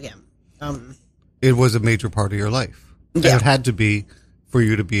until 10 p.m. It was a major part of your life. Yeah. And it had to be for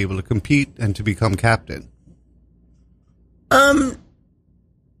you to be able to compete and to become captain. No,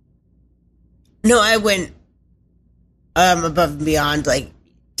 I went above and beyond, like,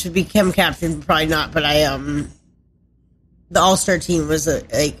 to become captain, probably not, but the all-star team was,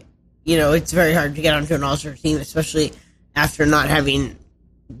 it's very hard to get onto an all-star team, especially after not having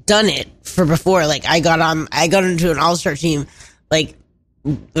done it for before. Like, I got into an all-star team, like,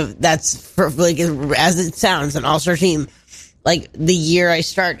 that's for, like, as it sounds, an all-star team, like, the year I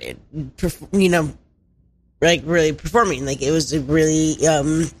started, like, really performing. Like, it was really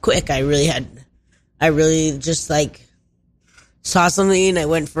quick. I really just, like, saw something and I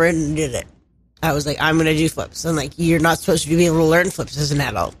went for it and did it. I was like, I'm going to do flips. And, like, you're not supposed to be able to learn flips as an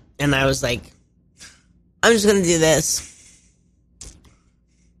adult. And I was like, I'm just going to do this.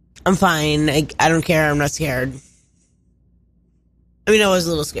 I'm fine. I don't care. I'm not scared. I mean, I was a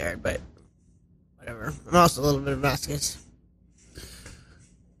little scared, but whatever. I'm also a little bit of a masochist.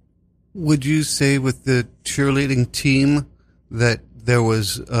 Would you say with the cheerleading team that there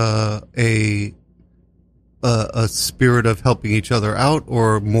was a spirit of helping each other out,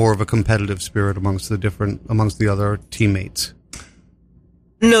 or more of a competitive spirit amongst the other teammates?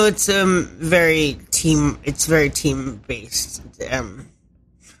 No, it's very team. It's very team based.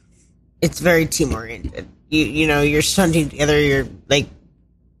 It's very team oriented. You're stunting together. You're like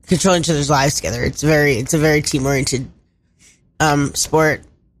control each other's lives together. It's a very team oriented sport.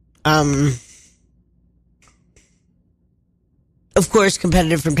 Of course,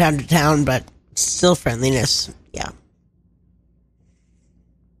 competitive from town to town, but still friendliness. Yeah.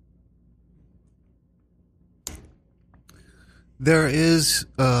 There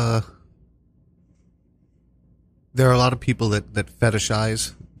are a lot of people that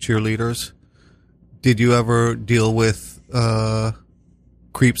fetishize cheerleaders. Did you ever deal with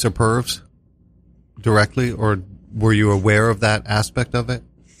creeps or pervs directly, or were you aware of that aspect of it?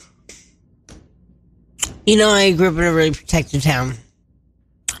 You know, I grew up in a really protected town.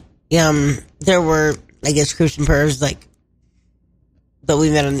 There were, I guess, creeps and pervs like that we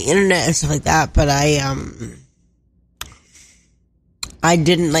met on the internet and stuff like that, but I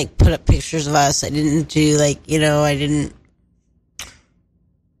didn't like put up pictures of us. I didn't do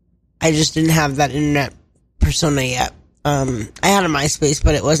I just didn't have that internet persona yet. I had a MySpace,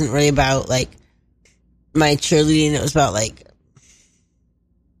 but it wasn't really about like my cheerleading. It was about like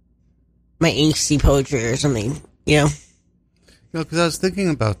my angsty poetry or something, you know? Because I was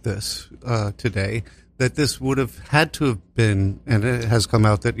thinking about this today, that this would have had to have been, and it has come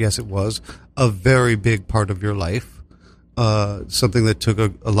out that yes, it was a very big part of your life. Something that took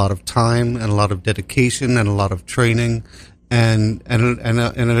a lot of time and a lot of dedication and a lot of training, and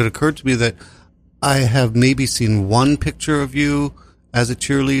it occurred to me that I have maybe seen one picture of you as a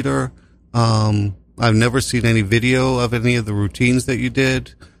cheerleader. I've never seen any video of any of the routines that you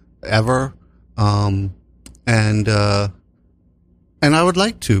did ever, and I would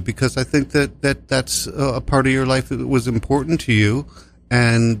like to, because I think that's a part of your life that was important to you,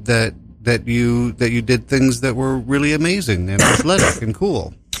 and that you did things that were really amazing and athletic and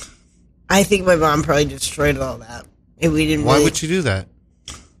cool. I think my mom probably destroyed all that. And we didn't. Why would she do that?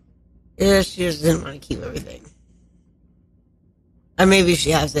 Yeah, she just didn't want to keep everything. Or maybe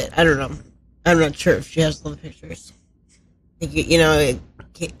she has it. I don't know. I'm not sure if she has all the pictures. Like, you know, it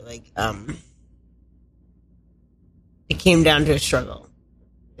came down to a struggle,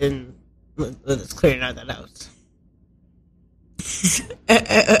 and with us clearing out that house.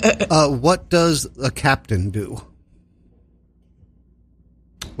 What does a captain do?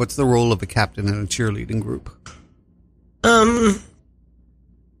 What's the role of a captain in a cheerleading group?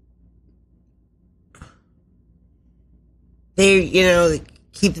 They, you know,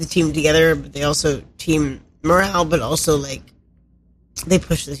 keep the team together, but they also team morale, but also like they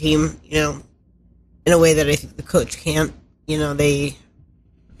push the team, you know, in a way that I think the coach can't. You know, they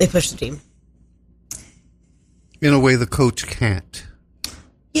push the team In a way the coach can't.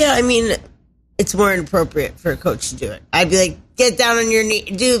 Yeah, I mean, it's more inappropriate for a coach to do it. I'd be like, get down on your knee,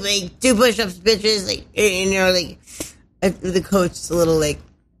 do push-ups, bitches. Like, you know, like the coach is a little like,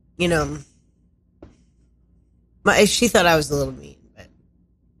 you know, she thought I was a little mean, but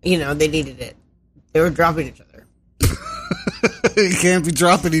you know, they needed it. They were dropping each other. You can't be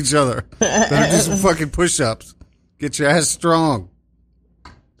dropping each other. Better do some fucking push-ups. Get your ass strong.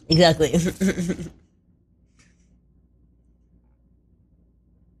 Exactly.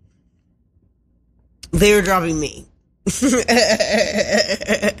 They were dropping me.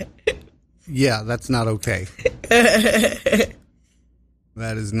 Yeah, that's not okay.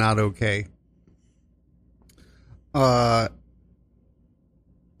 That is not okay. And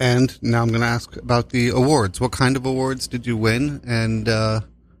now I'm going to ask about the awards. What kind of awards did you win? And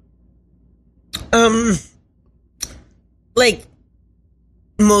like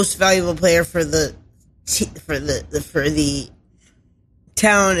most valuable player for the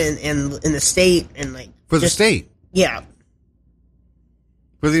town and in the state, and like for the state. Yeah.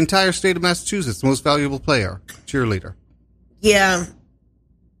 For the entire state of Massachusetts, most valuable player, cheerleader. Yeah.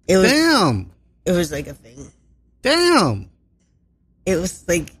 It was Damn. It was like a thing. Damn. It was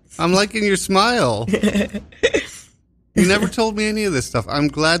like I'm liking your smile. You never told me any of this stuff. I'm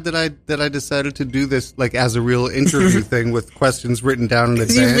glad that I decided to do this like as a real interview thing with questions written down in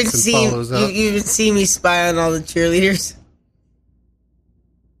advance and follows up. You've been seeing me spy on all the cheerleaders.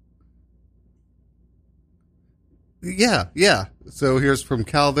 Yeah. So here's from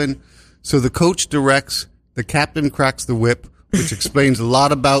Calvin. So the coach directs, the captain cracks the whip, which explains a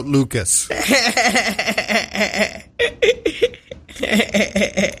lot about Lucas.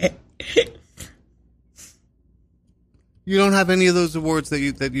 You don't have any of those awards that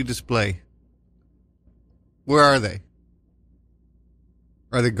you display. Where are they?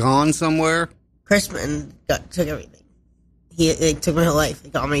 Are they gone somewhere? Chrisman took everything. He took my whole life. He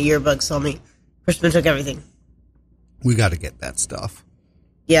got my yearbooks, all me. Chrisman took everything. We got to get that stuff.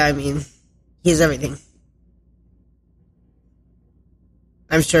 Yeah, I mean, he has everything.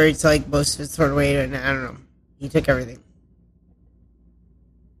 I'm sure it's like most of it's thrown away, and I don't know. He took everything.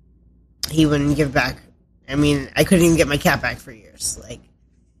 he wouldn't give back. I mean, I couldn't even get my cat back for years.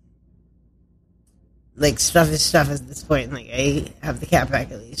 Like stuff is stuff at this point. Like, I have the cat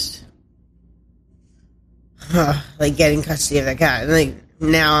back at least. Like, getting custody of that cat. And, like,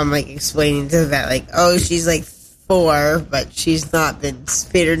 now I'm, like, explaining to the vet, like, oh, she's, like, 4, but she's not been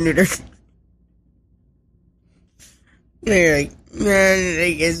spayed or neutered. You're like,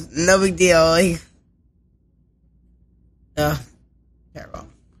 it's no big deal. Like, terrible.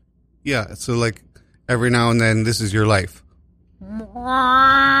 Yeah, so, like, every now and then, this is your life.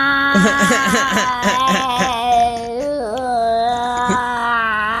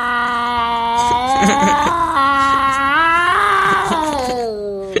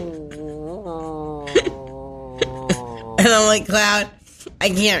 And I'm like, Cloud, I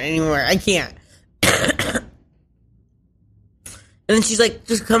can't anymore. I can't. And then she's like,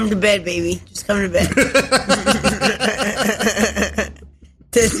 just come to bed, baby. Just come to bed.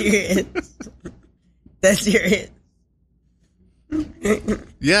 That's serious. That's serious.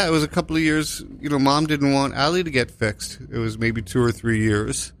 Yeah, it was a couple of years. You know, Mom didn't want Allie to get fixed. It was maybe 2 or 3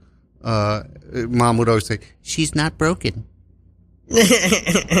 years. Mom would always say, she's not broken.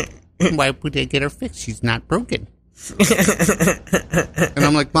 Why would they get her fixed? She's not broken. And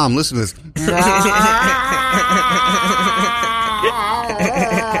I'm like, Mom, listen to this.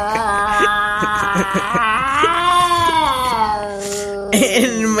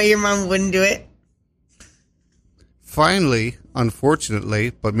 And your mom wouldn't do it. Finally, unfortunately,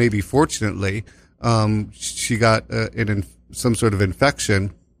 but maybe fortunately, she got some sort of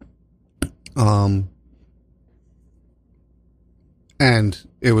infection. And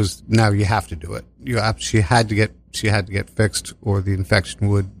it was, now you have to do it. She had to get fixed, or the infection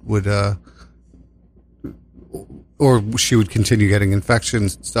would or she would continue getting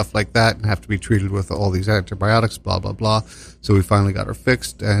infections and stuff like that, and have to be treated with all these antibiotics, blah blah blah. So we finally got her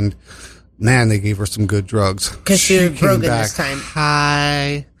fixed, and man, they gave her some good drugs Because she was broken back this time.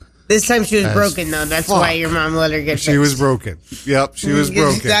 high. This time she was As broken, though. That's fuck. why your mom let her get fixed. She was broken. Yep, she was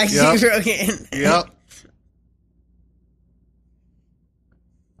broken. Exactly, Yep. broken. Yep.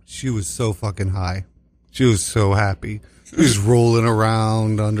 She was so fucking high. She was so happy. She was rolling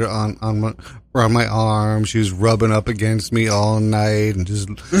around on my arm. She was rubbing up against me all night and just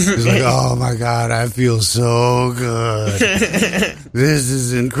like, oh my God, I feel so good. This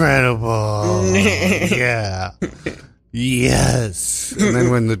is incredible. Yeah. Yes. And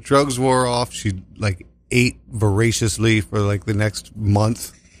then when the drugs wore off, she like ate voraciously for like the next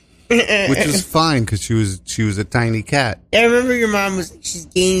month. Which was fine because she was a tiny cat. I remember your mom was like, she's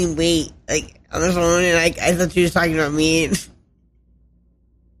gaining weight, like, on the phone, and I thought she was talking about me.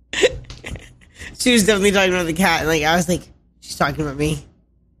 She was definitely talking about the cat, and like I was like, she's talking about me.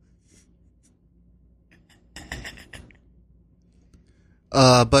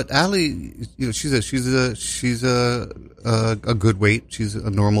 But Allie, you know, she's a good weight. She's a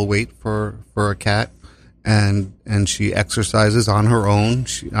normal weight for a cat. And she exercises on her own.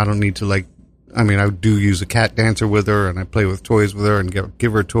 I don't need to I do use a cat dancer with her, and I play with toys with her and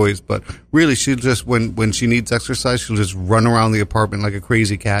give her toys. But really, she'll just, when she needs exercise, she'll just run around the apartment like a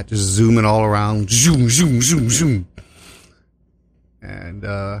crazy cat, just zooming all around, zoom, zoom, zoom, zoom. And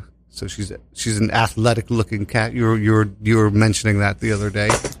so she's an athletic looking cat. You were mentioning that the other day.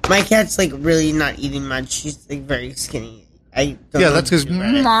 My cat's like really not eating much. She's like very skinny. That's because. That's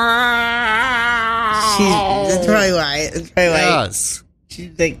probably why. Yes.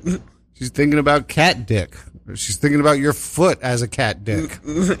 She's like. She's thinking about cat dick. She's thinking about your foot as a cat dick.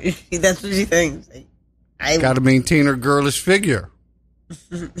 That's what she thinks. Got to maintain her girlish figure.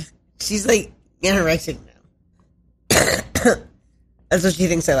 She's like anorexic now. That's what she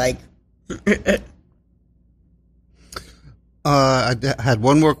thinks I like. I had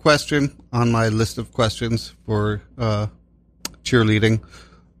one more question on my list of questions for cheerleading.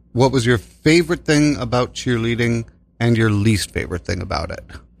 What was your favorite thing about cheerleading and your least favorite thing about it?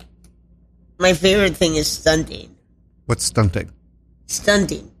 My favorite thing is stunting. What's stunting?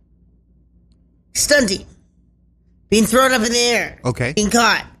 Stunting. Being thrown up in the air. Okay. Being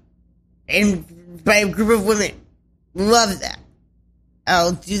caught. And by a group of women. Love that.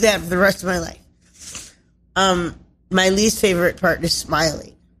 I'll do that for the rest of my life. My least favorite part is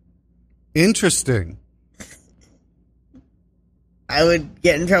smiling. Interesting. I would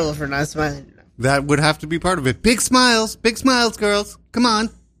get in trouble for not smiling enough. That would have to be part of it. Big smiles, girls. Come on.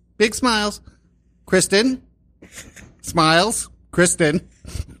 Big smiles. Kristen. Smiles. Kristen.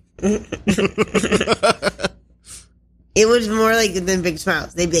 It was more like than big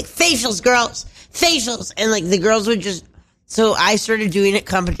smiles. They'd be like, facials, girls. Facials. And like the girls would just... So I started doing it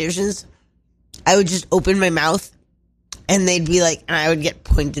competitions. I would just open my mouth and they'd be like, and I would get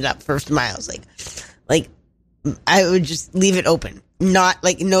pointed up for smiles, like I would just leave it open, not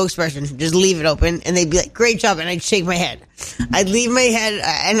like no expression, just leave it open, and they'd be like, great job, and I'd shake my head. I'd leave my head,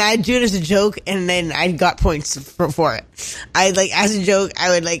 and I'd do it as a joke, and then I got points for it. I'd like, as a joke,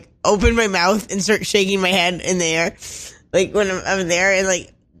 I would like open my mouth and start shaking my head in the air, like when I'm there, and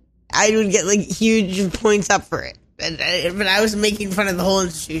like I would get like huge points up for it. But I was making fun of the whole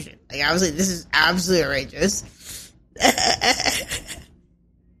institution. Like I was like, this is absolutely outrageous.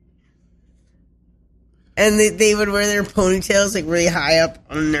 And they would wear their ponytails like really high up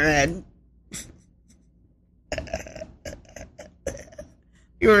on their head.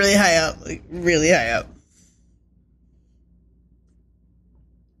 You were really high up, like really high up.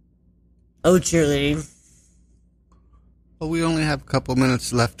 Oh, cheerleading. Well, we only have a couple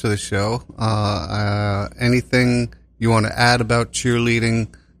minutes left to the show. Anything you want to add about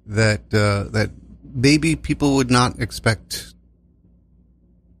cheerleading that maybe people would not expect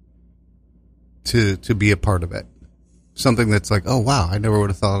to be a part of it? Something that's like, oh wow, I never would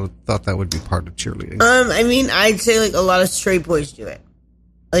have thought that would be part of cheerleading. I mean, I'd say like a lot of straight boys do it.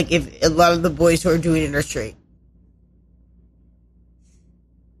 Like if a lot of the boys who are doing it are straight.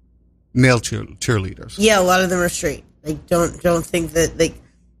 Male cheerleaders. Yeah, a lot of them are straight. Like don't think that like,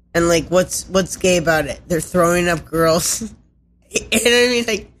 and like what's gay about it? They're throwing up girls. You know what I mean?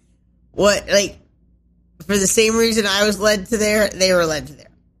 Like what? Like for the same reason I was led to there, they were led to there.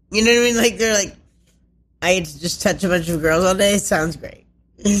 You know what I mean? Like they're like, I get to just touch a bunch of girls all day. Sounds great.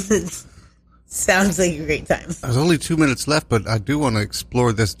 Sounds like a great time. There's only 2 minutes left, but I do want to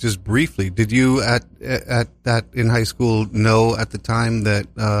explore this just briefly. Did you at that in high school know at the time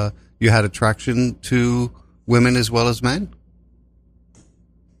that you had attraction to women as well as men?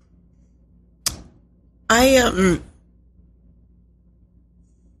 I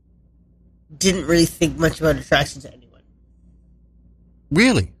didn't really think much about attraction to anyone.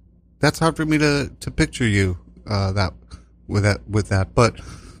 Really? That's hard for me to picture you with that, but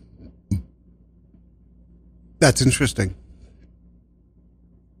that's interesting.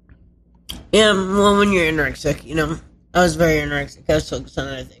 Yeah, well, when you're anorexic, you know, I was very anorexic. I was focused on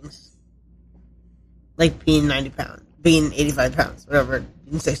other things. Like being 90 pounds, being 85 pounds, whatever,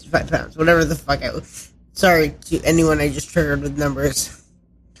 being 65 pounds, whatever the fuck I was. Sorry to anyone I just triggered with numbers.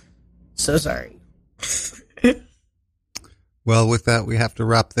 So sorry. Well, with that, we have to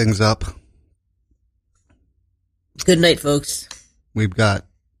wrap things up. Good night, folks. We've got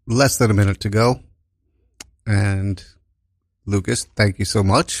less than a minute to go. And Lucas, thank you so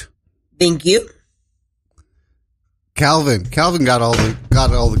much. Thank you. Calvin got all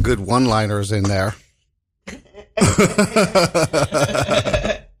the good one-liners in there.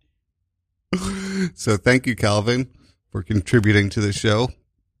 So thank you, Calvin, for contributing to the show.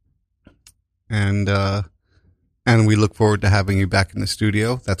 And we look forward to having you back in the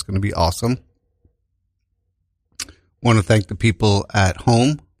studio. That's going to be awesome. Want to thank the people at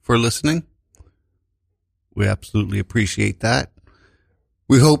home for listening. We absolutely appreciate that.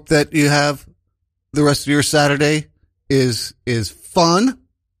 We hope that you have the rest of your Saturday is fun,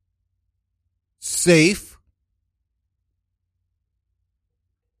 safe.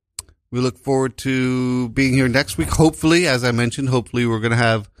 We look forward to being here next week. Hopefully, as I mentioned, we're going to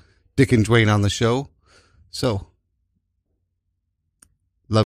have Dick and Dwayne on the show. So